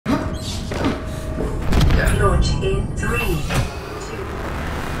launch in 3, 2.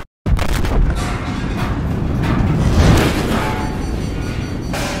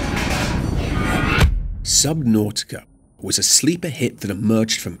 Subnautica was a sleeper hit that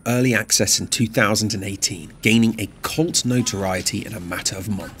emerged from early access in 2018, gaining a cult notoriety in a matter of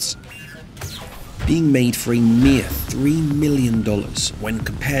months. Being made for a mere $3 million when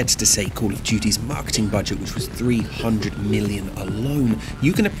compared to, say, Call of Duty's marketing budget, which was $300 million alone,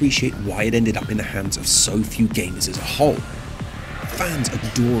 you can appreciate why it ended up in the hands of so few gamers as a whole. Fans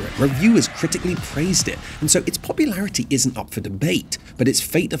adore it, reviewers critically praised it, and so its popularity isn't up for debate, but its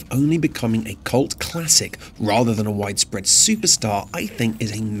fate of only becoming a cult classic rather than a widespread superstar, I think,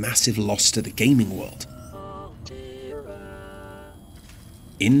 is a massive loss to the gaming world.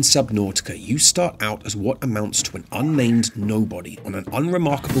 In Subnautica, you start out as what amounts to an unnamed nobody on an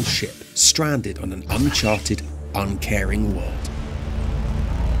unremarkable ship, stranded on an uncharted, uncaring world.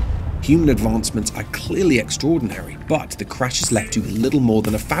 Human advancements are clearly extraordinary, but the crash has left you little more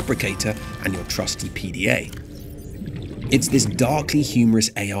than a fabricator and your trusty PDA. It's this darkly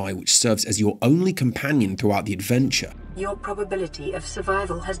humorous AI which serves as your only companion throughout the adventure. Your probability of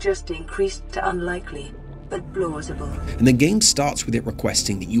survival has just increased to unlikely, but plausible. And the game starts with it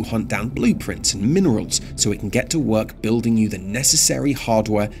requesting that you hunt down blueprints and minerals so it can get to work building you the necessary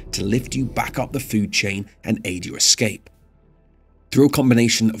hardware to lift you back up the food chain and aid your escape. Through a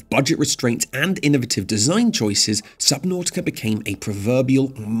combination of budget restraints and innovative design choices, Subnautica became a proverbial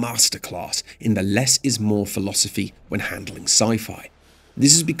masterclass in the less is more philosophy when handling sci-fi.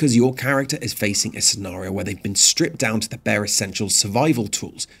 This is because your character is facing a scenario where they've been stripped down to the bare essential survival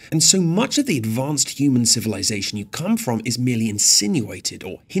tools, and so much of the advanced human civilization you come from is merely insinuated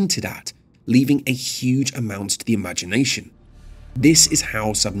or hinted at, leaving a huge amount to the imagination. This is how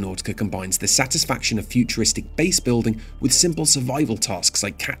Subnautica combines the satisfaction of futuristic base building with simple survival tasks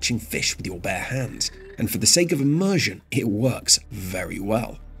like catching fish with your bare hands, and for the sake of immersion, it works very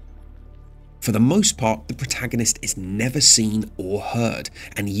well. For the most part, the protagonist is never seen or heard,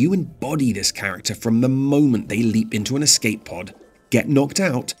 and you embody this character from the moment they leap into an escape pod, get knocked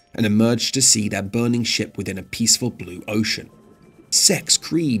out, and emerge to see their burning ship within a peaceful blue ocean. Sex,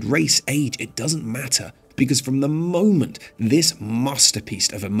 creed, race, age, it doesn't matter, because from the moment this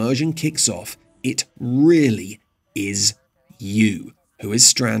masterpiece of immersion kicks off, it really is you, who is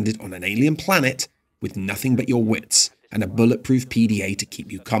stranded on an alien planet with nothing but your wits and a bulletproof PDA to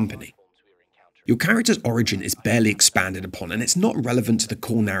keep you company. Your character's origin is barely expanded upon, and it's not relevant to the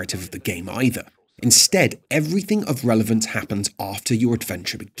core narrative of the game either. Instead, everything of relevance happens after your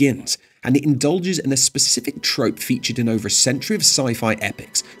adventure begins, and it indulges in a specific trope featured in over a century of sci-fi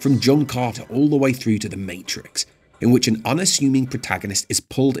epics, from John Carter all the way through to The Matrix, in which an unassuming protagonist is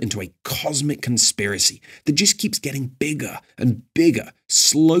pulled into a cosmic conspiracy that just keeps getting bigger and bigger,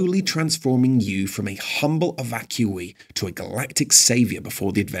 slowly transforming you from a humble evacuee to a galactic savior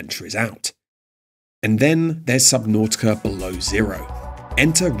before the adventure is out. And then there's Subnautica Below Zero.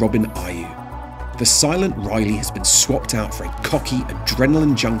 Enter Robin Ayu. The silent Riley has been swapped out for a cocky,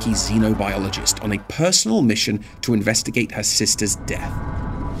 adrenaline junkie xenobiologist on a personal mission to investigate her sister's death.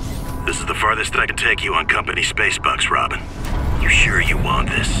 This is the farthest that I can take you on company space bucks, Robin. You sure you want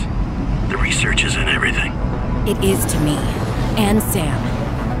this? The research is in everything. It is to me. And Sam.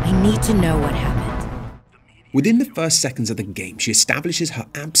 I need to know what happened. Within the first seconds of the game, she establishes her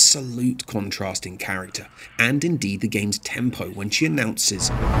absolute contrasting character, and indeed the game's tempo when she announces,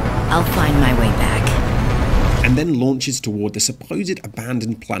 "I'll find my way back," and then launches toward the supposed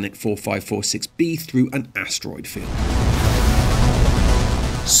abandoned planet 4546b through an asteroid field.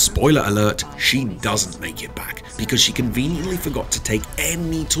 Spoiler alert, she doesn't make it back, because she conveniently forgot to take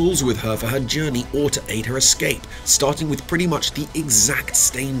any tools with her for her journey or to aid her escape, starting with pretty much the exact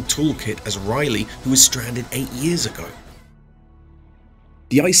same toolkit as Riley, who was stranded 8 years ago.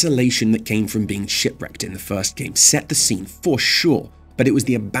 The isolation that came from being shipwrecked in the first game set the scene for sure, but it was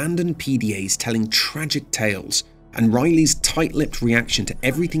the abandoned PDAs telling tragic tales, and Riley's tight-lipped reaction to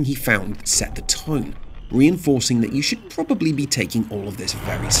everything he found that set the tone, reinforcing that you should probably be taking all of this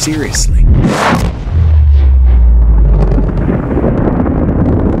very seriously.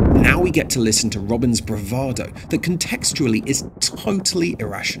 Now we get to listen to Robin's bravado that contextually is totally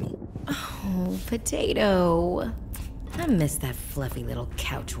irrational. Oh, Potato. I miss that fluffy little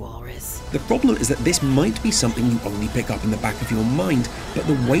couch walrus. The problem is that this might be something you only pick up in the back of your mind, but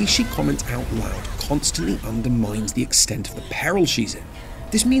the way she comments out loud constantly undermines the extent of the peril she's in.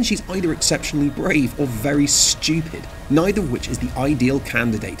 This means she's either exceptionally brave or very stupid, neither of which is the ideal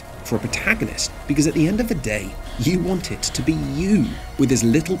candidate for a protagonist, because at the end of the day, you want it to be you, with as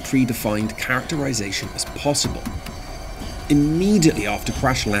little predefined characterization as possible. Immediately after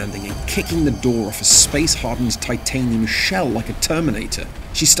crash landing and kicking the door off a space-hardened titanium shell like a Terminator,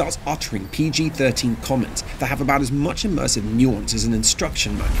 she starts uttering PG-13 comments that have about as much immersive nuance as an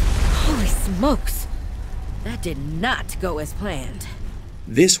instruction manual. Holy smokes! That did not go as planned.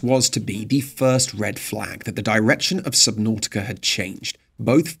 This was to be the first red flag that the direction of Subnautica had changed,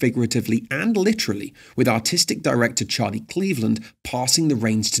 both figuratively and literally, with artistic director Charlie Cleveland passing the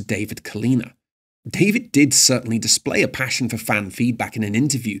reins to David Kalina. David did certainly display a passion for fan feedback in an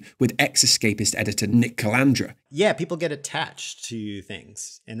interview with ex-Escapist editor Nick Calandra. Yeah, people get attached to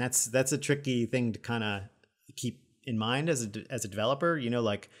things, and that's a tricky thing to kind of keep in mind as a developer. You know,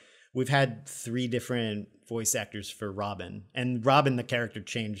 like we've had 3 different voice actors for Robin, and Robin the character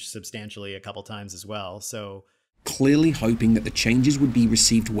changed substantially a couple times as well. So clearly hoping that the changes would be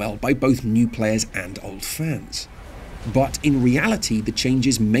received well by both new players and old fans. But in reality, the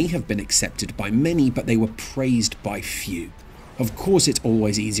changes may have been accepted by many, but they were praised by few. Of course, it's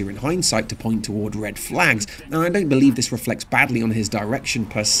always easier in hindsight to point toward red flags, and I don't believe this reflects badly on his direction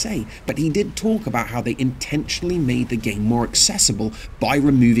per se, but he did talk about how they intentionally made the game more accessible by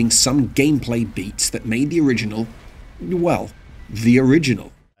removing some gameplay beats that made the original, well, the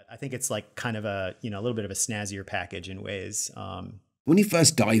original. I think it's like kind of a little bit of a snazzier package in ways. When you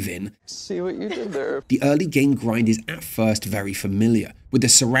first dive in, see what you did there. The early game grind is at first very familiar, with the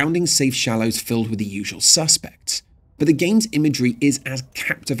surrounding safe shallows filled with the usual suspects. But the game's imagery is as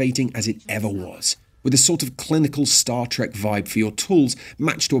captivating as it ever was, with a sort of clinical Star Trek vibe for your tools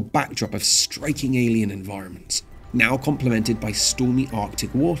matched to a backdrop of striking alien environments, now complemented by stormy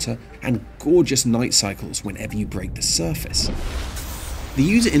Arctic water and gorgeous night cycles whenever you break the surface. The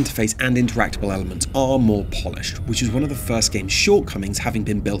user interface and interactable elements are more polished, which is one of the first game's shortcomings, having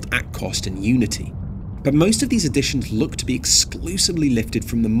been built at cost in Unity. But most of these additions look to be exclusively lifted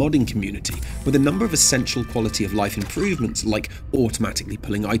from the modding community, with a number of essential quality of life improvements like automatically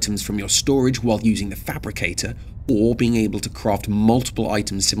pulling items from your storage while using the fabricator, or being able to craft multiple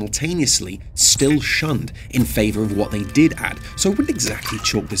items simultaneously, still shunned in favour of what they did add, so I wouldn't exactly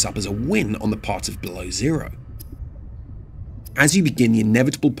chalk this up as a win on the part of Below Zero. As you begin the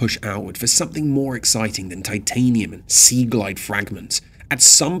inevitable push outward for something more exciting than titanium and sea glide fragments, at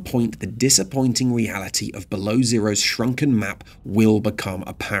some point the disappointing reality of Below Zero's shrunken map will become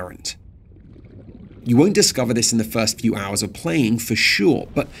apparent. You won't discover this in the first few hours of playing for sure,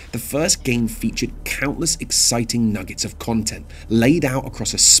 but the first game featured countless exciting nuggets of content laid out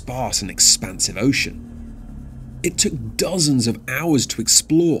across a sparse and expansive ocean. It took dozens of hours to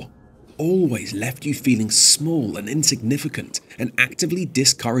explore, always left you feeling small and insignificant, and actively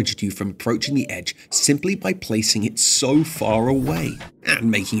discouraged you from approaching the edge simply by placing it so far away,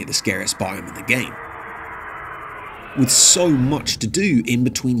 and making it the scariest biome in the game. With so much to do in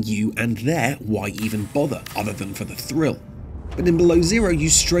between you and there, why even bother, other than for the thrill? But in Below Zero, you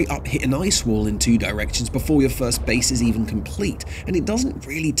straight up hit an ice wall in 2 directions before your first base is even complete, and it doesn't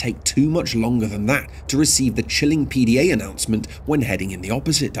really take too much longer than that to receive the chilling PDA announcement when heading in the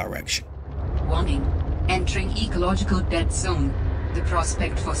opposite direction. Warning. Entering ecological dead zone. The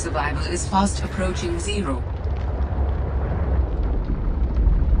prospect for survival is fast approaching 0.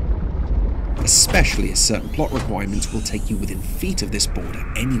 Especially as certain plot requirements will take you within feet of this border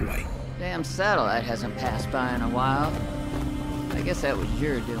anyway. Damn satellite hasn't passed by in a while. I guess that was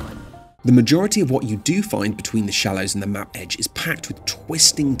your doing. The majority of what you do find between the shallows and the map edge is packed with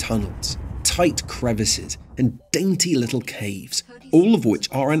twisting tunnels, tight crevices, and dainty little caves, all of which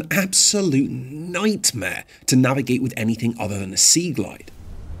are an absolute nightmare to navigate with anything other than a sea glide.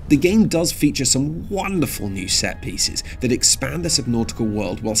 The game does feature some wonderful new set pieces that expand the Subnautica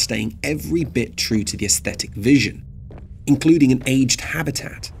world while staying every bit true to the aesthetic vision, including an aged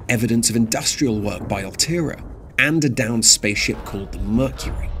habitat, evidence of industrial work by Altera, and a downed spaceship called the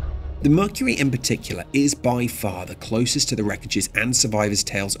Mercury. The Mercury in particular is by far the closest to the wreckages and survivors'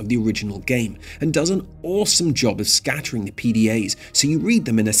 tales of the original game, and does an awesome job of scattering the PDAs so you read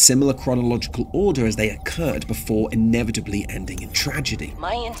them in a similar chronological order as they occurred before inevitably ending in tragedy.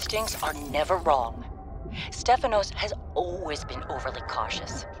 My instincts are never wrong. Stefanos has always been overly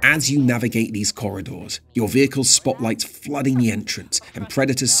cautious. As you navigate these corridors, your vehicle's spotlights flooding the entrance and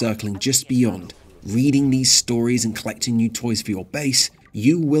predators circling just beyond, reading these stories and collecting new toys for your base,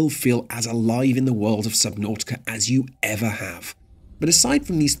 you will feel as alive in the world of Subnautica as you ever have. But aside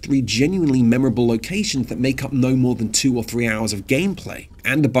from these 3 genuinely memorable locations that make up no more than 2 or 3 hours of gameplay,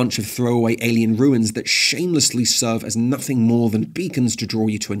 and a bunch of throwaway alien ruins that shamelessly serve as nothing more than beacons to draw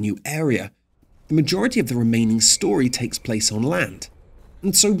you to a new area, the majority of the remaining story takes place on land.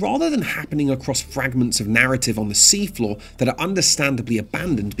 And so rather than happening across fragments of narrative on the seafloor that are understandably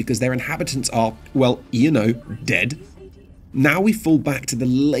abandoned because their inhabitants are, well, you know, dead, Now we fall back to the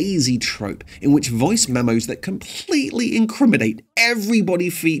lazy trope in which voice memos that completely incriminate everybody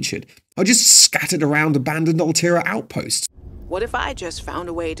featured are just scattered around abandoned Altera outposts. What if I just found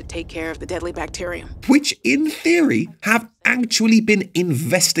a way to take care of the deadly bacterium? Which, in theory, have actually been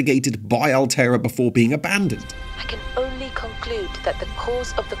investigated by Altera before being abandoned. I can only conclude that the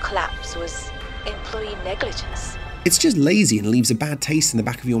cause of the collapse was employee negligence. It's just lazy and leaves a bad taste in the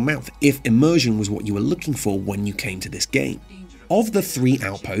back of your mouth if immersion was what you were looking for when you came to this game. Of the 3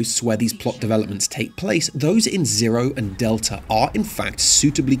 outposts where these plot developments take place, those in Zero and Delta are in fact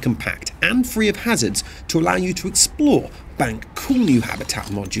suitably compact and free of hazards to allow you to explore, bank cool new habitat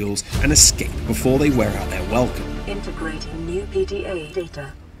modules, and escape before they wear out their welcome. Integrating new PDA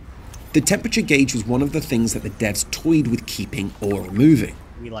data. The temperature gauge was one of the things that the devs toyed with keeping or removing.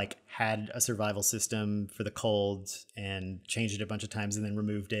 We had a survival system for the cold and changed it a bunch of times and then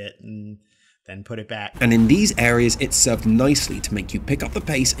removed it and then put it back. And in these areas it served nicely to make you pick up the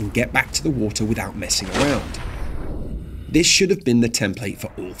pace and get back to the water without messing around. This should have been the template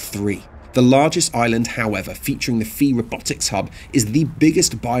for all 3. The largest island, however, featuring the Phi Robotics Hub, is the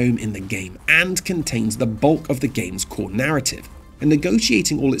biggest biome in the game and contains the bulk of the game's core narrative, and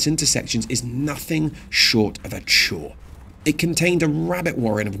negotiating all its intersections is nothing short of a chore. It contained a rabbit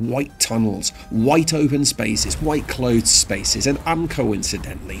warren of white tunnels, white open spaces, white closed spaces, and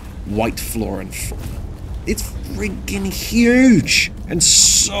uncoincidentally, white flora and fauna. It's friggin' huge and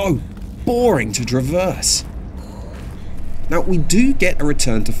so boring to traverse. Now, we do get a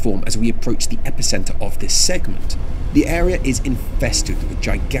return to form as we approach the epicenter of this segment. The area is infested with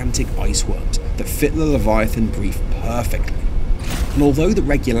gigantic ice worms that fit the Leviathan brief perfectly. And although the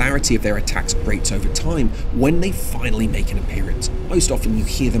regularity of their attacks breaks over time, when they finally make an appearance, most often you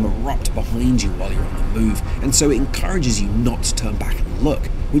hear them erupt behind you while you're on the move, and so it encourages you not to turn back and look,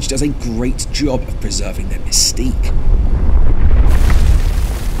 which does a great job of preserving their mystique.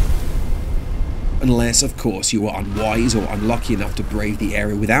 Unless, of course, you are unwise or unlucky enough to brave the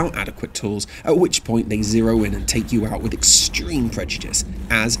area without adequate tools, at which point they zero in and take you out with extreme prejudice,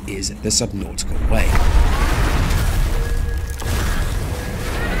 as is the Subnautica way.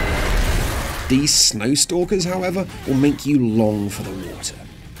 These snowstalkers, however, will make you long for the water.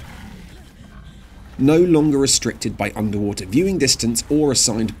 No longer restricted by underwater viewing distance or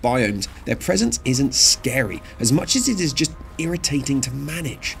assigned biomes, their presence isn't scary as much as it is just irritating to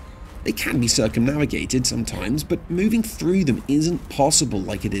manage. They can be circumnavigated sometimes, but moving through them isn't possible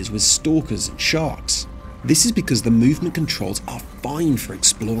like it is with stalkers and sharks. This is because the movement controls are fine for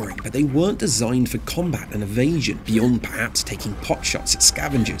exploring, but they weren't designed for combat and evasion beyond perhaps taking potshots at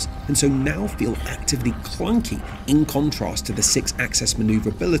scavengers, and so now feel actively clunky in contrast to the 6-axis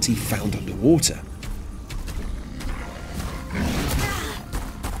maneuverability found underwater.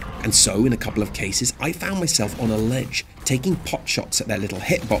 And so, in a couple of cases, I found myself on a ledge, taking potshots at their little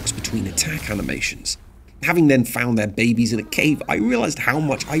hitbox between attack animations. Having then found their babies in a cave, I realised how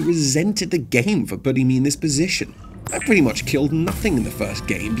much I resented the game for putting me in this position. I pretty much killed nothing in the first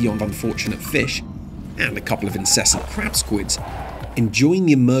game beyond unfortunate fish, and a couple of incessant crab squids, enjoying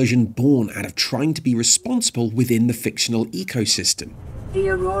the immersion born out of trying to be responsible within the fictional ecosystem. The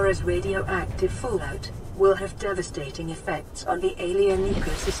Aurora's radioactive fallout will have devastating effects on the alien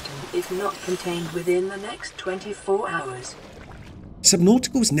ecosystem if not contained within the next 24 hours.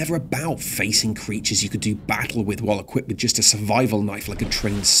 Subnautica was never about facing creatures you could do battle with while equipped with just a survival knife like a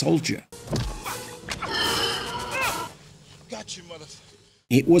trained soldier. Got you, mother.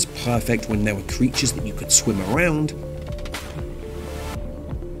 It was perfect when there were creatures that you could swim around,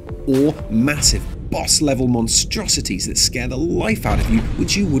 or massive boss-level monstrosities that scare the life out of you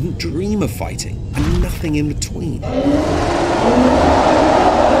which you wouldn't dream of fighting, and nothing in between.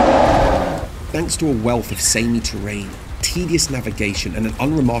 Thanks to a wealth of samey terrain, tedious navigation, and an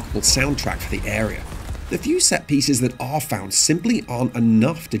unremarkable soundtrack for the area, the few set pieces that are found simply aren't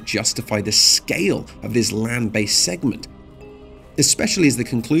enough to justify the scale of this land-based segment, especially as the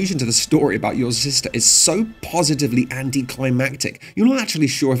conclusion to the story about your sister is so positively anticlimactic, you're not actually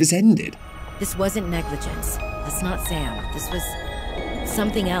sure if it's ended. This wasn't negligence. That's not Sam. This was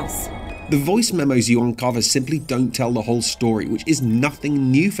something else. The voice memos you uncover simply don't tell the whole story, which is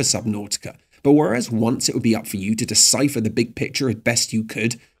nothing new for Subnautica. But whereas once it would be up for you to decipher the big picture as best you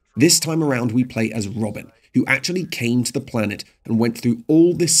could, this time around we play as Robin, who actually came to the planet and went through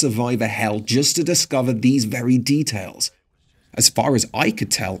all this survivor hell just to discover these very details. As far as I could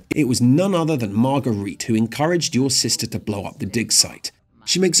tell, it was none other than Marguerite who encouraged your sister to blow up the dig site.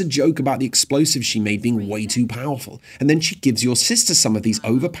 She makes a joke about the explosives she made being way too powerful, and then she gives your sister some of these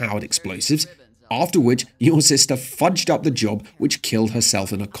overpowered explosives, after which your sister fudged up the job which killed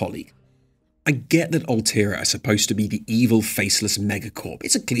herself and her colleague. I get that Altera are supposed to be the evil, faceless megacorp.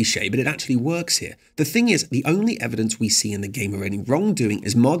 It's a cliche, but it actually works here. The thing is, the only evidence we see in the game of any wrongdoing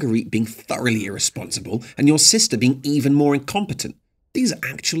is Marguerite being thoroughly irresponsible and your sister being even more incompetent. These are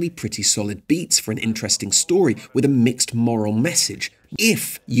actually pretty solid beats for an interesting story with a mixed moral message,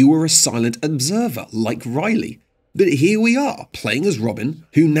 if you were a silent observer like Riley. But here we are, playing as Robin,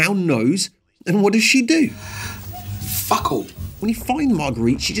 who now knows, and what does she do? Fuck all. When you find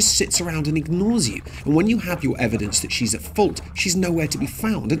Marguerite, she just sits around and ignores you, and when you have your evidence that she's at fault, she's nowhere to be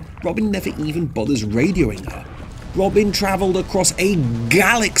found, and Robin never even bothers radioing her. Robin travelled across a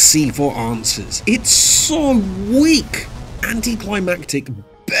galaxy for answers. It's so weak! Anticlimactic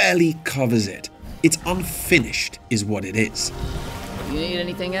barely covers it. It's unfinished, is what it is. If you need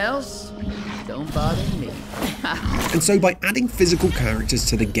anything else, don't bother me. And so by adding physical characters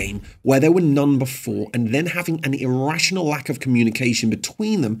to the game where there were none before and then having an irrational lack of communication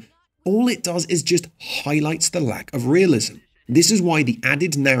between them, all it does is just highlights the lack of realism. This is why the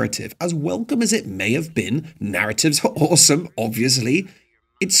added narrative, as welcome as it may have been, narratives are awesome, obviously,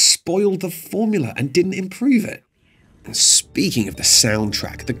 it spoiled the formula and didn't improve it. And speaking of the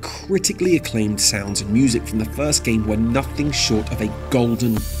soundtrack, the critically acclaimed sounds and music from the first game were nothing short of a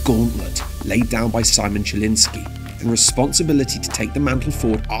golden gauntlet laid down by Simon Chylinski, and responsibility to take the mantle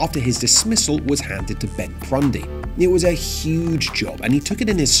forward after his dismissal was handed to Ben Prunty. It was a huge job, and he took it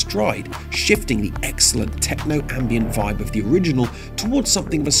in his stride, shifting the excellent techno-ambient vibe of the original towards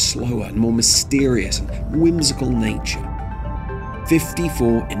something of a slower and more mysterious and whimsical nature.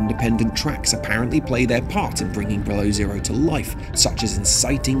 54 independent tracks apparently play their part in bringing Below Zero to life, such as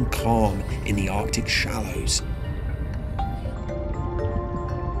inciting calm in the Arctic shallows,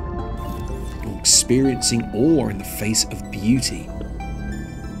 or experiencing awe in the face of beauty,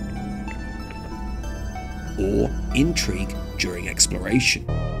 or intrigue during exploration.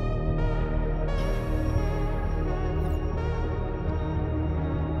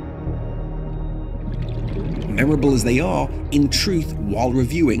 Memorable as they are, in truth, while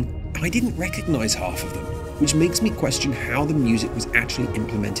reviewing, I didn't recognise half of them, which makes me question how the music was actually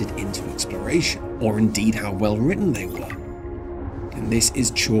implemented into exploration, or indeed how well written they were. And this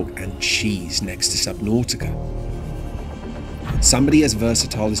is chalk and cheese next to Subnautica. Somebody as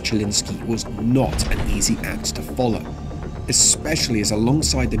versatile as Chylinski was not an easy act to follow, especially as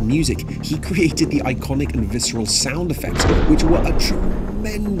alongside the music, he created the iconic and visceral sound effects, which were a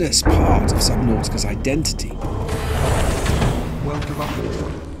tremendous part of Subnautica's identity. Welcome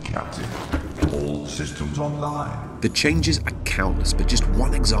aboard, Captain. All systems online. The changes are countless, but just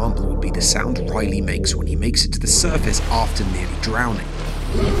one example would be the sound Riley makes when he makes it to the surface after nearly drowning.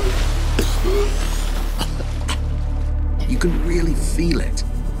 You can really feel it.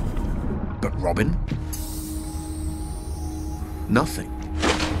 But Robin? Nothing.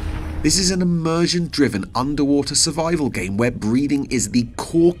 This is an immersion-driven underwater survival game where breathing is the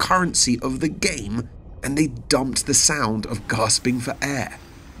core currency of the game, and they dumped the sound of gasping for air.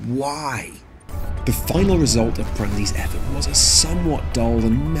 Why? The final result of Prunty's effort was a somewhat dull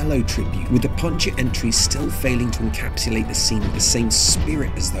and mellow tribute, with the punchy entries still failing to encapsulate the scene with the same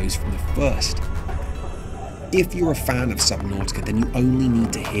spirit as those from the first. If you're a fan of Subnautica, then you only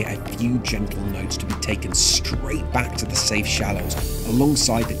need to hear a few gentle notes to be taken straight back to the safe shallows,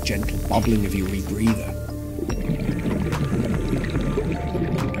 alongside the gentle bubbling of your rebreather.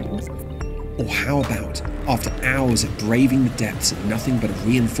 Or how about, after hours of braving the depths in nothing but a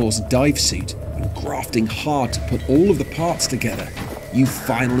reinforced dive suit, and grafting hard to put all of the parts together, you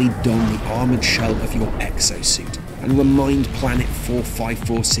finally don the armoured shell of your exosuit, and remind Planet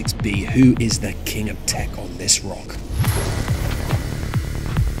 4546b who is the king of tech on this rock.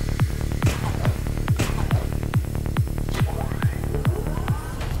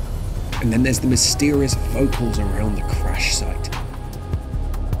 And then there's the mysterious vocals around the crash site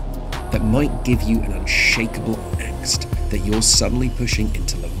that might give you an unshakable angst that you're suddenly pushing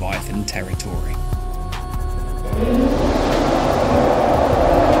into Leviathan territory.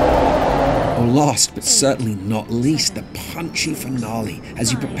 Or last, but certainly not least, the punchy finale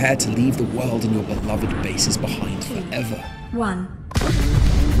as you prepare to leave the world and your beloved bases behind forever. 1.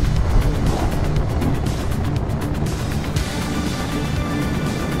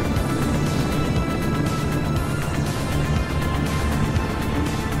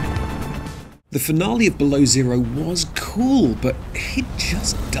 The finale of Below Zero was cool, but it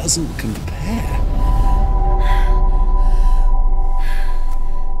just doesn't compare.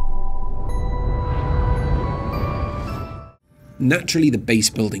 Naturally, the base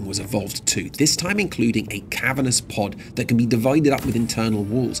building was evolved too, this time including a cavernous pod that can be divided up with internal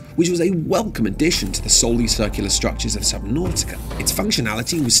walls, which was a welcome addition to the solely circular structures of Subnautica. Its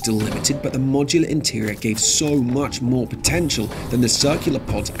functionality was still limited, but the modular interior gave so much more potential than the circular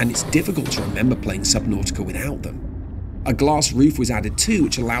pods, and it's difficult to remember playing Subnautica without them. A glass roof was added too,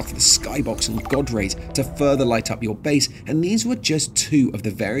 which allowed for the skybox and god rays to further light up your base, and these were just two of the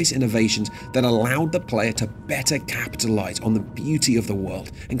various innovations that allowed the player to better capitalize on the beauty of the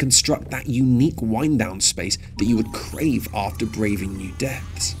world and construct that unique wind-down space that you would crave after braving new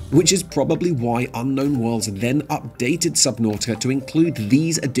depths. Which is probably why Unknown Worlds then updated Subnautica to include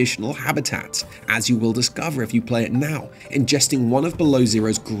these additional habitats, as you will discover if you play it now, ingesting one of Below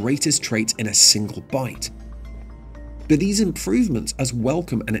Zero's greatest traits in a single bite. But these improvements, as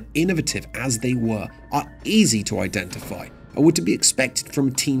welcome and innovative as they were, are easy to identify and were to be expected from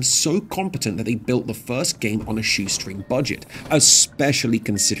a team so competent that they built the first game on a shoestring budget, especially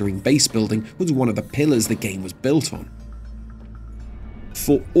considering base building was one of the pillars the game was built on.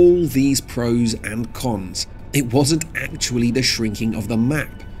 For all these pros and cons, it wasn't actually the shrinking of the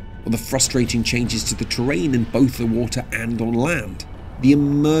map, or the frustrating changes to the terrain in both the water and on land, the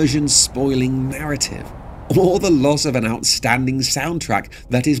immersion spoiling narrative, or the loss of an outstanding soundtrack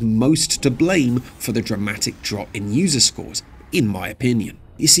that is most to blame for the dramatic drop in user scores, in my opinion.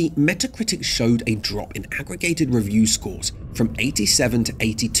 You see, Metacritic showed a drop in aggregated review scores from 87 to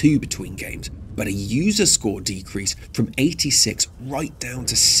 82 between games, but a user score decrease from 86 right down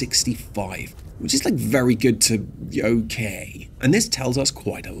to 65, which is like very good to okay. And this tells us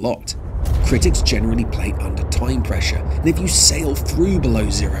quite a lot. Critics generally play under time pressure, and if you sail through Below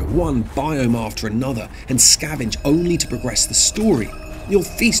Zero, one biome after another, and scavenge only to progress the story, you'll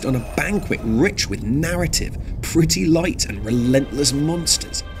feast on a banquet rich with narrative, pretty light and relentless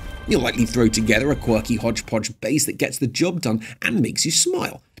monsters. You'll likely throw together a quirky hodgepodge base that gets the job done and makes you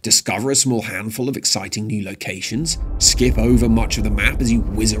smile, discover a small handful of exciting new locations, skip over much of the map as you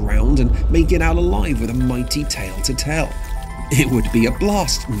whiz around, and make it out alive with a mighty tale to tell. It would be a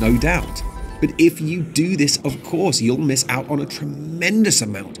blast, no doubt. But if you do this, of course, you'll miss out on a tremendous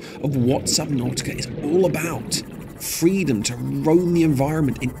amount of what Subnautica is all about. Freedom to roam the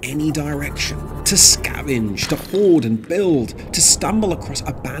environment in any direction, to scavenge, to hoard and build, to stumble across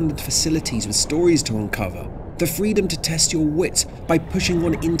abandoned facilities with stories to uncover. The freedom to test your wits by pushing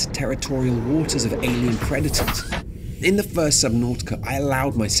on into territorial waters of alien predators. In the first Subnautica, I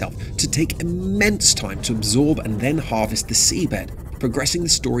allowed myself to take immense time to absorb and then harvest the seabed, progressing the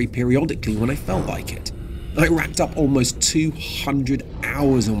story periodically when I felt like it. I racked up almost 200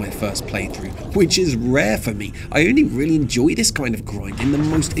 hours on my first playthrough, which is rare for me. I only really enjoy this kind of grind in the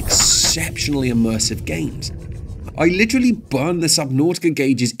most exceptionally immersive games. I literally burned the Subnautica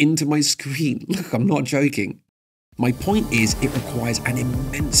gauges into my screen. Look, I'm not joking. My point is, it requires an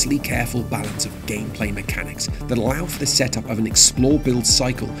immensely careful balance of gameplay mechanics that allow for the setup of an explore-build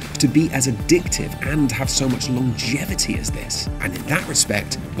cycle to be as addictive and have so much longevity as this. And in that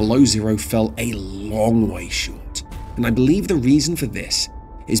respect, Below Zero fell a long way short. And I believe the reason for this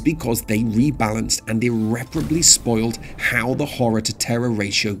is because they rebalanced and irreparably spoiled how the horror to terror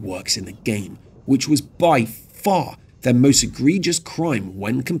ratio works in the game, which was by far their most egregious crime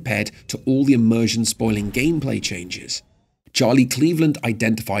when compared to all the immersion spoiling gameplay changes. Charlie Cleveland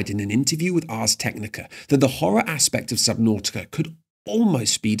identified in an interview with Ars Technica that the horror aspect of Subnautica could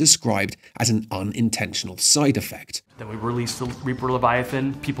almost be described as an unintentional side effect. Then we released the Reaper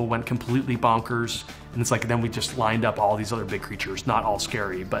Leviathan, people went completely bonkers, and it's like then we just lined up all these other big creatures, not all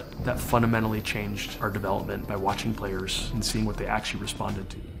scary, but that fundamentally changed our development by watching players and seeing what they actually responded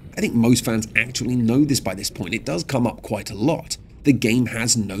to. I think most fans actually know this by this point. It does come up quite a lot. The game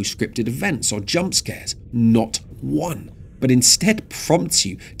has no scripted events or jump scares, not one, but instead prompts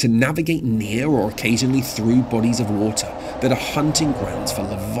you to navigate near or occasionally through bodies of water that are hunting grounds for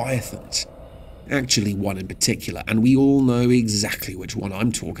leviathans. Actually one in particular, and we all know exactly which one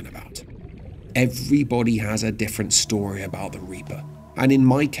I'm talking about. Everybody has a different story about the Reaper, and in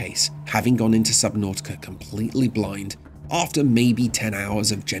my case, having gone into Subnautica completely blind, after maybe 10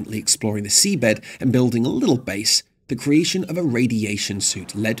 hours of gently exploring the seabed and building a little base, the creation of a radiation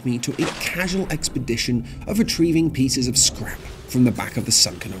suit led me to a casual expedition of retrieving pieces of scrap from the back of the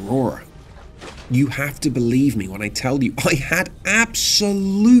sunken Aurora. You have to believe me when I tell you I had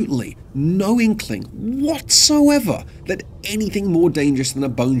absolutely no inkling whatsoever that anything more dangerous than a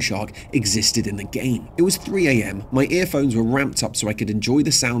bone shark existed in the game. It was 3 AM, my earphones were ramped up so I could enjoy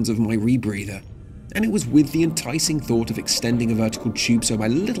the sounds of my rebreather, and it was with the enticing thought of extending a vertical tube so my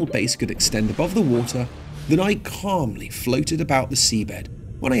little base could extend above the water that I calmly floated about the seabed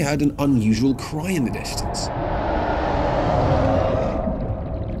when I heard an unusual cry in the distance.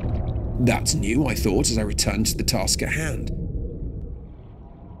 That's new, I thought, as I returned to the task at hand.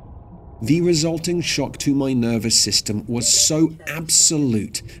 The resulting shock to my nervous system was so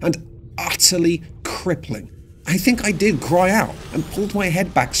absolute and utterly crippling. I think I did cry out and pulled my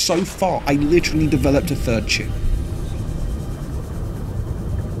head back so far I literally developed a third chin.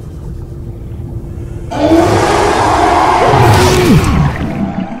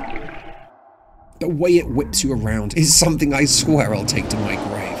 The way it whips you around is something I swear I'll take to my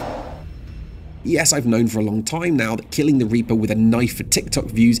grave. Yes, I've known for a long time now that killing the Reaper with a knife for TikTok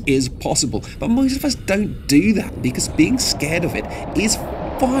views is possible, but most of us don't do that because being scared of it is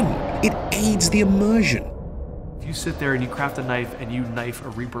fun. It aids the immersion. If you sit there and you craft a knife and you knife a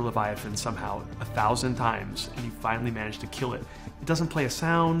Reaper Leviathan somehow 1,000 times and you finally manage to kill it, it doesn't play a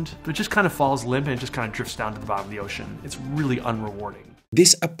sound, but it just kind of falls limp and it just kind of drifts down to the bottom of the ocean. It's really unrewarding.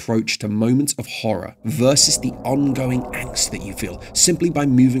 This approach to moments of horror versus the ongoing angst that you feel simply by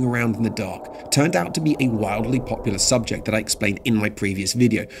moving around in the dark turned out to be a wildly popular subject that I explained in my previous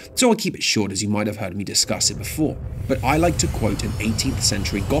video, so I'll keep it short as you might have heard me discuss it before. But I like to quote an 18th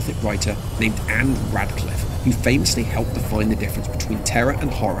century Gothic writer named Anne Radcliffe, who famously helped define the difference between terror and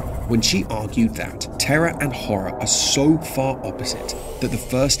horror when she argued that terror and horror are so far opposite that the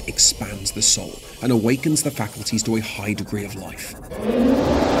first expands the soul and awakens the faculties to a high degree of life.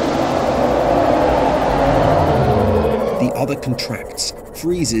 The other contracts,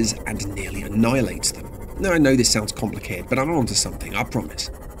 freezes, and nearly annihilates them. Now I know this sounds complicated, but I'm onto something, I promise.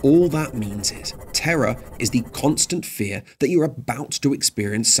 All that means is, terror is the constant fear that you're about to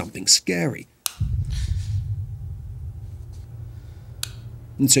experience something scary.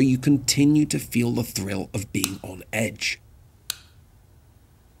 And so you continue to feel the thrill of being on edge.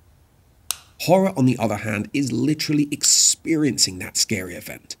 Horror, on the other hand, is literally experiencing that scary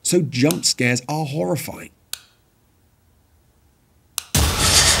event, so jump scares are horrifying.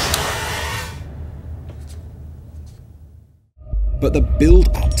 But the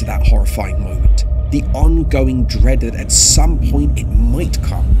build up to that horrifying moment, the ongoing dread that at some point it might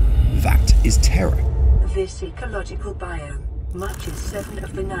come, that is terror. This ecological biome matches 7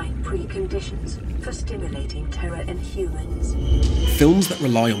 of the 9 preconditions for stimulating terror in humans. Films that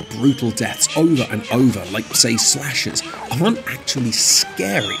rely on brutal deaths over and over, like say slashers, aren't actually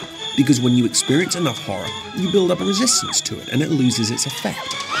scary, because when you experience enough horror, you build up a resistance to it and it loses its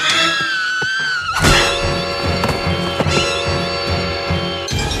effect.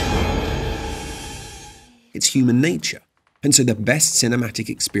 It's human nature. And so the best cinematic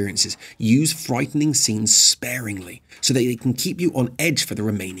experiences use frightening scenes sparingly so that they can keep you on edge for the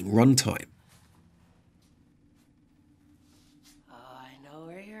remaining runtime. Oh, I know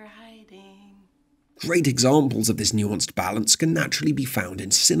where you're hiding. Great examples of this nuanced balance can naturally be found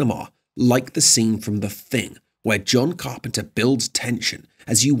in cinema, like the scene from The Thing, where John Carpenter builds tension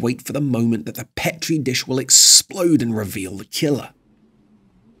as you wait for the moment that the Petri dish will explode and reveal the killer.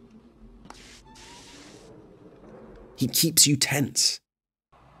 He keeps you tense.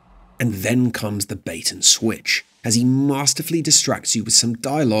 And then comes the bait and switch, as he masterfully distracts you with some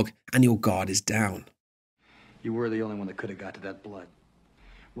dialogue and your guard is down. You were the only one that could have got to that blood.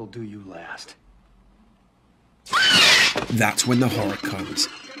 We'll do you last. That's when the horror comes.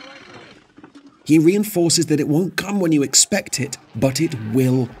 He reinforces that it won't come when you expect it, but it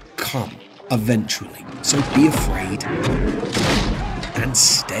will come eventually. So be afraid and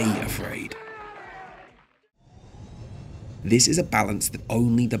stay afraid. This is a balance that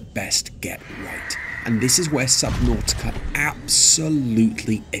only the best get right, and this is where Subnautica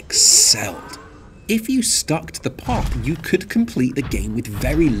absolutely excelled. If you stuck to the path, you could complete the game with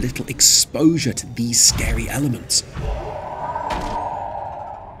very little exposure to these scary elements.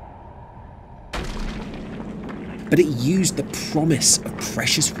 But it used the promise of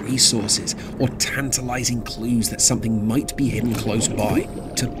precious resources or tantalizing clues that something might be hidden close by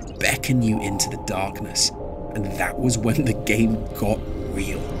to beckon you into the darkness. And that was when the game got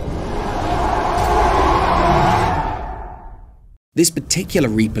real. This particular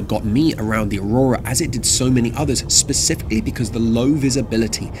Reaper got me around the Aurora as it did so many others, specifically because the low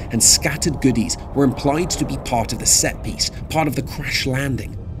visibility and scattered goodies were implied to be part of the set piece, part of the crash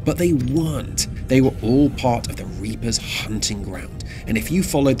landing. But they weren't. They were all part of the Reaper's hunting ground. And if you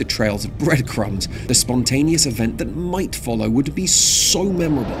followed the trails of breadcrumbs, the spontaneous event that might follow would be so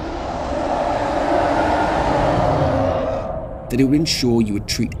memorable that it would ensure you would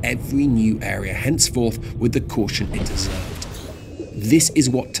treat every new area henceforth with the caution it deserved. This is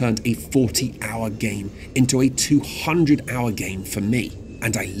what turned a 40-hour game into a 200-hour game for me,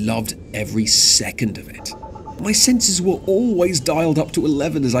 and I loved every second of it. My senses were always dialed up to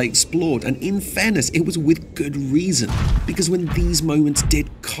 11 as I explored, and in fairness, it was with good reason, because when these moments did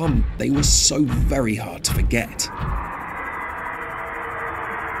come, they were so very hard to forget.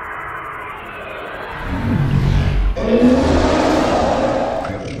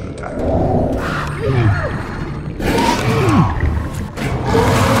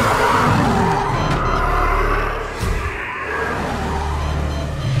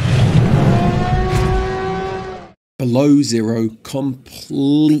 Below Zero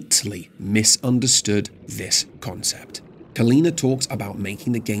completely misunderstood this concept. Kalina talks about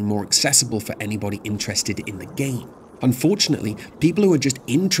making the game more accessible for anybody interested in the game. Unfortunately, people who are just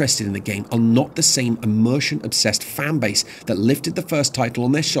interested in the game are not the same immersion-obsessed fanbase that lifted the first title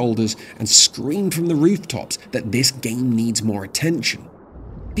on their shoulders and screamed from the rooftops that this game needs more attention.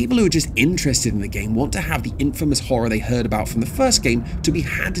 People who are just interested in the game want to have the infamous horror they heard about from the first game to be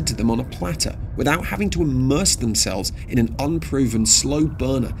handed to them on a platter, without having to immerse themselves in an unproven slow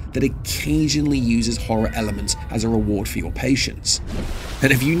burner that occasionally uses horror elements as a reward for your patience.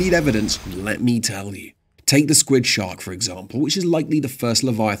 And if you need evidence, let me tell you. Take the squid shark, for example, which is likely the first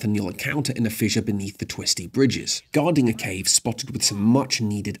leviathan you'll encounter in a fissure beneath the twisty bridges, guarding a cave spotted with some much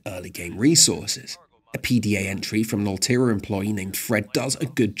needed early game resources. A PDA entry from an Altera employee named Fred does a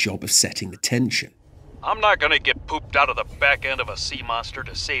good job of setting the tension. I'm not gonna get pooped out of the back end of a sea monster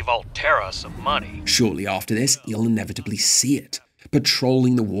to save Altera some money. Shortly after this, you'll inevitably see it,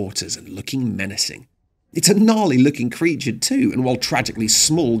 patrolling the waters and looking menacing. It's a gnarly looking creature too, and while tragically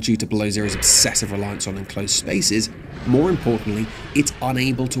small due to Below Zero's obsessive reliance on enclosed spaces, more importantly, it's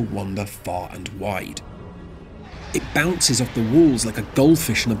unable to wander far and wide. It bounces off the walls like a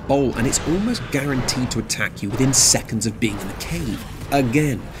goldfish in a bowl, and it's almost guaranteed to attack you within seconds of being in the cave.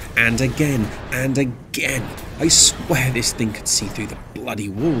 Again, and again, and again. I swear this thing could see through the bloody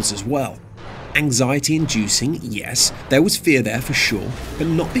walls as well. Anxiety-inducing, yes, there was fear there for sure, but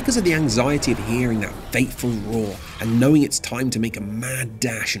not because of the anxiety of hearing that fateful roar and knowing it's time to make a mad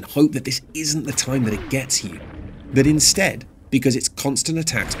dash and hope that this isn't the time that it gets you, but instead because its constant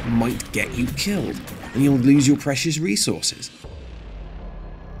attacks might get you killed, and you'll lose your precious resources.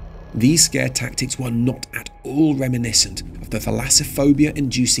 These scare tactics were not at all reminiscent of the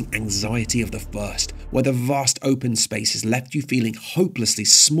thalassophobia-inducing anxiety of the first, where the vast open spaces left you feeling hopelessly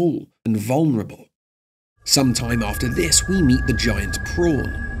small and vulnerable. Sometime after this, we meet the giant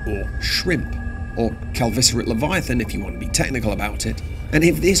prawn, or shrimp, or calvicerate leviathan if you want to be technical about it. And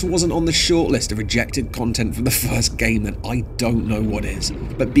if this wasn't on the shortlist of rejected content from the first game, then I don't know what is.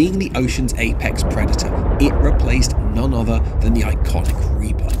 But being the ocean's apex predator, it replaced none other than the iconic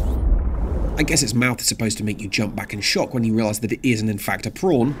Reaper. I guess its mouth is supposed to make you jump back in shock when you realise that it isn't in fact a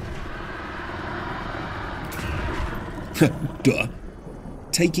prawn. Duh.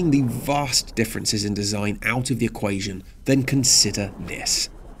 Taking the vast differences in design out of the equation, then consider this.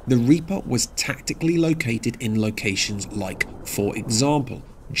 The Reaper was tactically located in locations like, for example,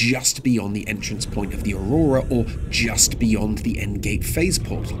 just beyond the entrance point of the Aurora or just beyond the endgame phase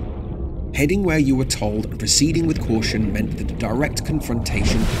portal. Heading where you were told and proceeding with caution meant that a direct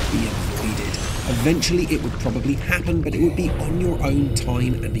confrontation could be avoided. Eventually it would probably happen, but it would be on your own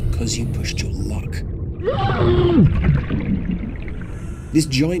time and because you pushed your luck. This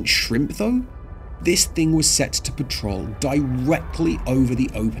giant shrimp though? This thing was set to patrol directly over the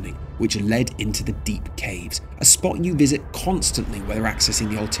opening, which led into the deep caves, a spot you visit constantly whether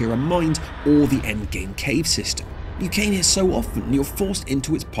accessing the Altera mines or the endgame cave system. You came here so often, you're forced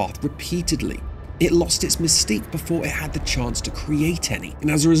into its path repeatedly. It lost its mystique before it had the chance to create any,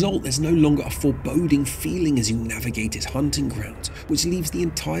 and as a result there's no longer a foreboding feeling as you navigate its hunting grounds, which leaves the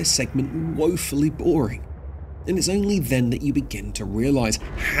entire segment woefully boring. And it's only then that you begin to realise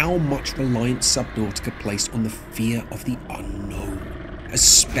how much reliance Subnautica placed on the fear of the unknown,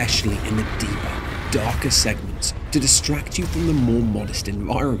 especially in the deeper, darker segments, to distract you from the more modest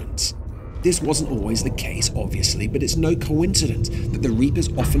environments. This wasn't always the case, obviously, but it's no coincidence that the Reapers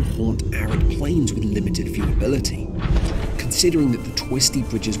often haunt arid plains with limited viewability. Considering that the twisty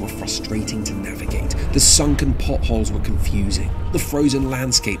bridges were frustrating to navigate, the sunken potholes were confusing, the frozen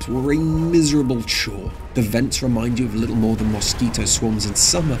landscapes were a miserable chore, the vents remind you of little more than mosquito swarms in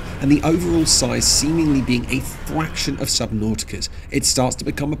summer, and the overall size seemingly being a fraction of Subnautica's, it starts to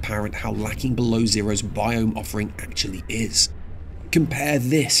become apparent how lacking Below Zero's biome offering actually is. Compare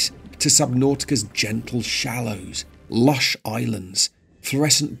this to Subnautica's gentle shallows, lush islands,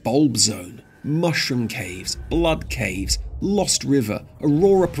 fluorescent bulb zone, mushroom caves, blood caves, Lost River,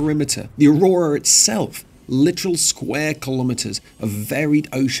 Aurora Perimeter, the Aurora itself, literal square kilometers of varied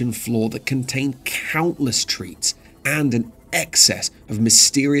ocean floor that contain countless treats and an excess of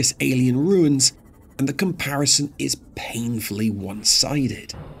mysterious alien ruins, and the comparison is painfully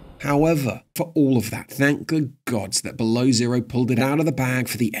one-sided. However, for all of that, thank the gods that Below Zero pulled it out of the bag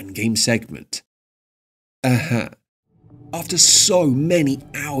for the endgame segment. After so many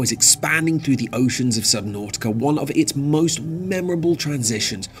hours expanding through the oceans of Subnautica, one of its most memorable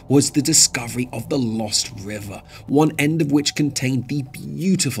transitions was the discovery of the Lost River, one end of which contained the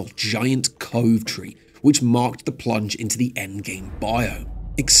beautiful giant cove tree, which marked the plunge into the endgame biome.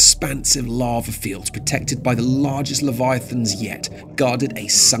 Expansive lava fields protected by the largest leviathans yet guarded a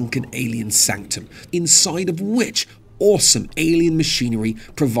sunken alien sanctum, inside of which awesome alien machinery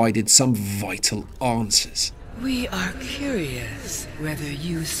provided some vital answers. We are curious whether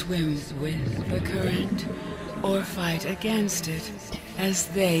you swim with the current or fight against it, as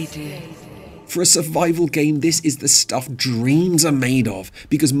they did. For a survival game, this is the stuff dreams are made of,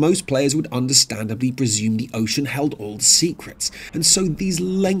 because most players would understandably presume the ocean held all the secrets, and so these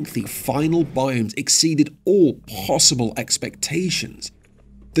lengthy final biomes exceeded all possible expectations.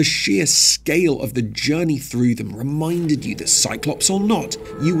 The sheer scale of the journey through them reminded you that, Cyclops or not,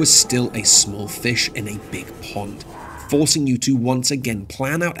 you were still a small fish in a big pond, forcing you to once again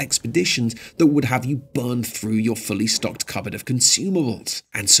plan out expeditions that would have you burn through your fully stocked cupboard of consumables.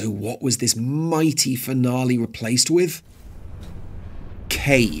 And so what was this mighty finale replaced with?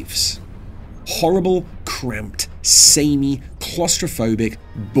 Caves. Horrible, cramped, samey, claustrophobic,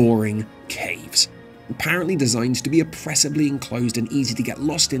 boring caves. Apparently designed to be oppressively enclosed and easy to get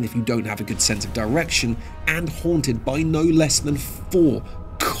lost in if you don't have a good sense of direction, and haunted by no less than 4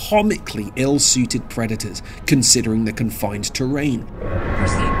 comically ill-suited predators, considering the confined terrain.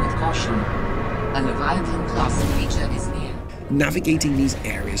 Proceed with caution. A Leviathan class creature is near. Navigating these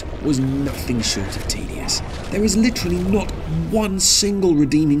areas was nothing short of tedious. There is literally not one single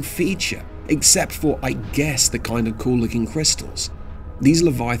redeeming feature, except for, I guess, the kind of cool-looking crystals. These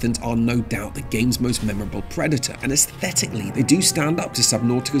Leviathans are no doubt the game's most memorable predator, and aesthetically they do stand up to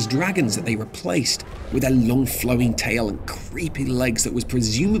Subnautica's dragons that they replaced, with their long flowing tail and creepy legs that was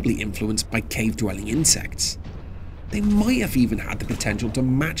presumably influenced by cave-dwelling insects. They might have even had the potential to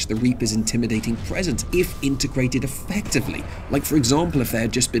match the Reaper's intimidating presence if integrated effectively, like for example if there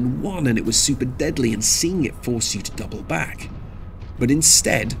had just been one and it was super deadly and seeing it force you to double back. But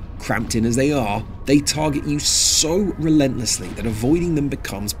instead, cramped in as they are, they target you so relentlessly that avoiding them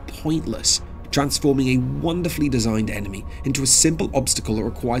becomes pointless, transforming a wonderfully designed enemy into a simple obstacle that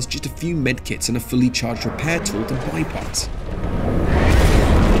requires just a few medkits and a fully charged repair tool to bypass.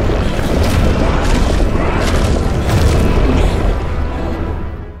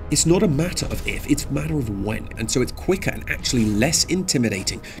 It's not a matter of if, it's a matter of when, and so it's quicker and actually less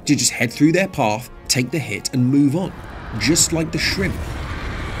intimidating to just head through their path, take the hit and move on. Just like the shrimp.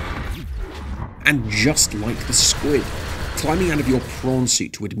 And just like the squid, climbing out of your prawn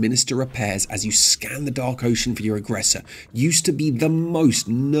suit to administer repairs as you scan the dark ocean for your aggressor used to be the most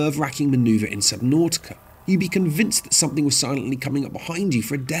nerve-wracking maneuver in Subnautica. You'd be convinced that something was silently coming up behind you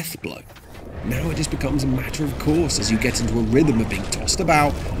for a death blow. Now it just becomes a matter of course as you get into a rhythm of being tossed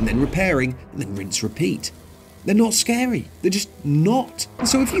about, and then repairing, and then rinse repeat. They're not scary, they're just not. And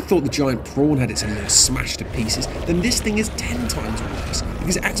so if you thought the giant prawn had its allure smashed to pieces, then this thing is 10 times worse,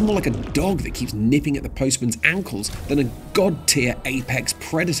 because it acts more like a dog that keeps nipping at the postman's ankles than a god-tier apex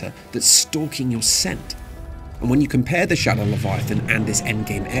predator that's stalking your scent. And when you compare the Shadow Leviathan and this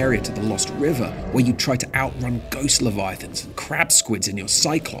endgame area to the Lost River, where you try to outrun ghost Leviathans and crab squids in your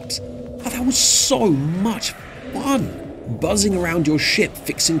Cyclops, that was so much fun! Buzzing around your ship,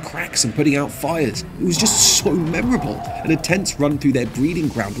 fixing cracks and putting out fires. It was just so memorable, and a tense run through their breeding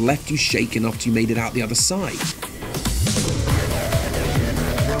ground left you shaken after you made it out the other side.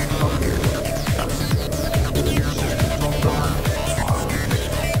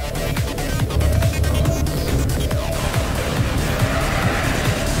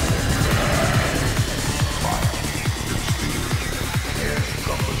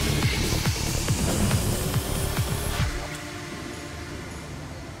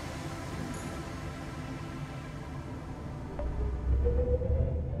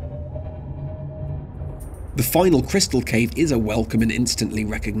 The final crystal cave is a welcome and instantly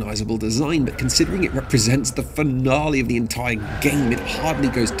recognisable design, but considering it represents the finale of the entire game, it hardly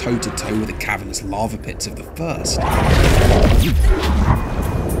goes toe-to-toe with the cavernous lava pits of the first.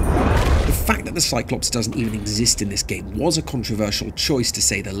 The fact that the Cyclops doesn't even exist in this game was a controversial choice to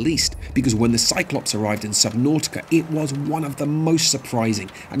say the least, because when the Cyclops arrived in Subnautica, it was one of the most surprising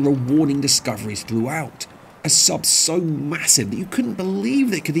and rewarding discoveries throughout. A sub so massive that you couldn't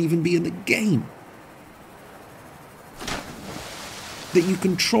believe they could even be in the game. that you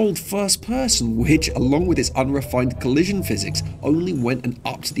controlled first person, which, along with its unrefined collision physics, only went and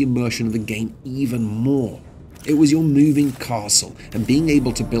upped the immersion of the game even more. It was your moving castle, and being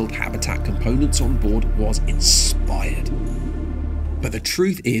able to build habitat components on board was inspired. But the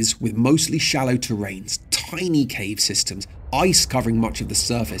truth is, with mostly shallow terrains, tiny cave systems, ice covering much of the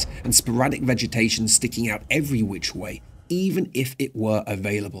surface, and sporadic vegetation sticking out every which way, even if it were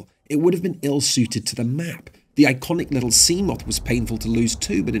available, it would have been ill-suited to the map. The iconic little sea moth was painful to lose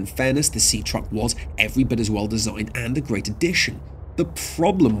too, but in fairness, the sea truck was every bit as well designed and a great addition. The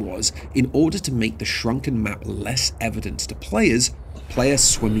problem was, in order to make the shrunken map less evident to players, player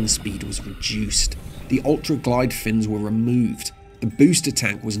swimming speed was reduced. The ultra glide fins were removed. The booster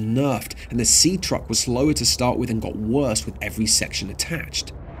tank was nerfed, and the sea truck was slower to start with and got worse with every section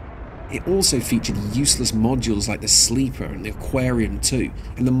attached. It also featured useless modules like the sleeper and the aquarium too,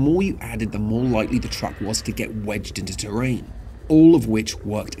 and the more you added, the more likely the truck was to get wedged into terrain, all of which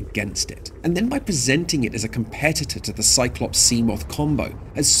worked against it. And then by presenting it as a competitor to the Cyclops Seamoth combo,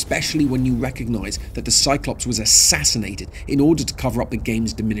 especially when you recognise that the Cyclops was assassinated in order to cover up the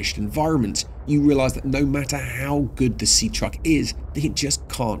game's diminished environments, you realise that no matter how good the sea truck is, it just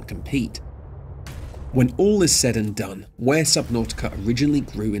can't compete. When all is said and done, where Subnautica originally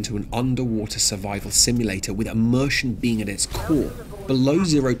grew into an underwater survival simulator with immersion being at its core, Below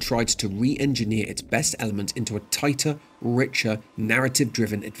Zero tried to re-engineer its best elements into a tighter, richer,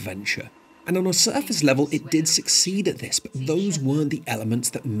 narrative-driven adventure. And on a surface level, it did succeed at this, but those weren't the elements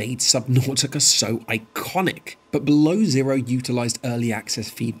that made Subnautica so iconic. But Below Zero utilized early access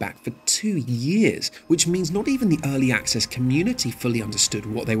feedback for 2 years, which means not even the early access community fully understood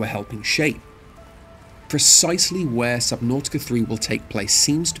what they were helping shape. Precisely where Subnautica 3 will take place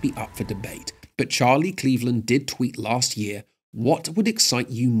seems to be up for debate, but Charlie Cleveland did tweet last year, "What would excite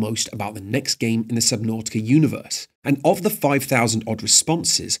you most about the next game in the Subnautica universe?" And of the 5,000 odd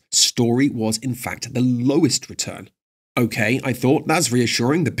responses, story was in fact the lowest return. Okay, I thought, that's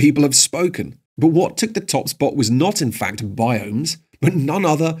reassuring, the people have spoken. But what took the top spot was not in fact biomes, but none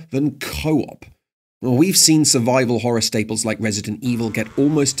other than co-op. Well, we've seen survival horror staples like Resident Evil get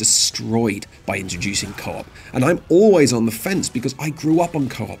almost destroyed by introducing co-op, and I'm always on the fence because I grew up on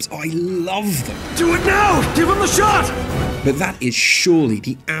co-ops. I love them. Do it now! Give him the shot! But that is surely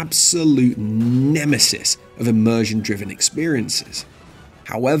the absolute nemesis of immersion-driven experiences.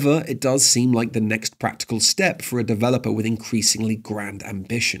 However, it does seem like the next practical step for a developer with increasingly grand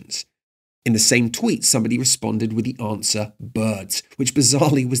ambitions. In the same tweet, somebody responded with the answer, birds, which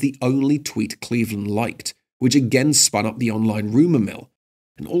bizarrely was the only tweet Cleveland liked, which again spun up the online rumour mill.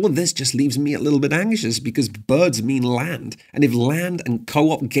 And all of this just leaves me a little bit anxious because birds mean land, and if land and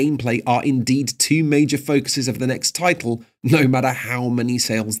co-op gameplay are indeed two major focuses of the next title, no matter how many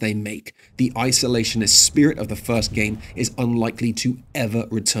sales they make, the isolationist spirit of the first game is unlikely to ever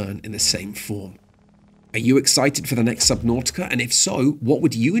return in the same form. Are you excited for the next Subnautica? And if so, what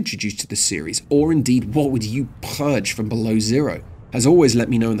would you introduce to the series? Or indeed, what would you purge from Below Zero? As always, let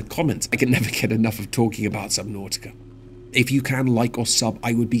me know in the comments. I can never get enough of talking about Subnautica. If you can like or sub,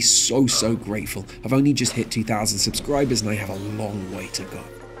 I would be so grateful. I've only just hit 2,000 subscribers and I have a long way to go.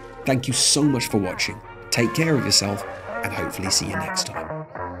 Thank you so much for watching. Take care of yourself and hopefully see you next time.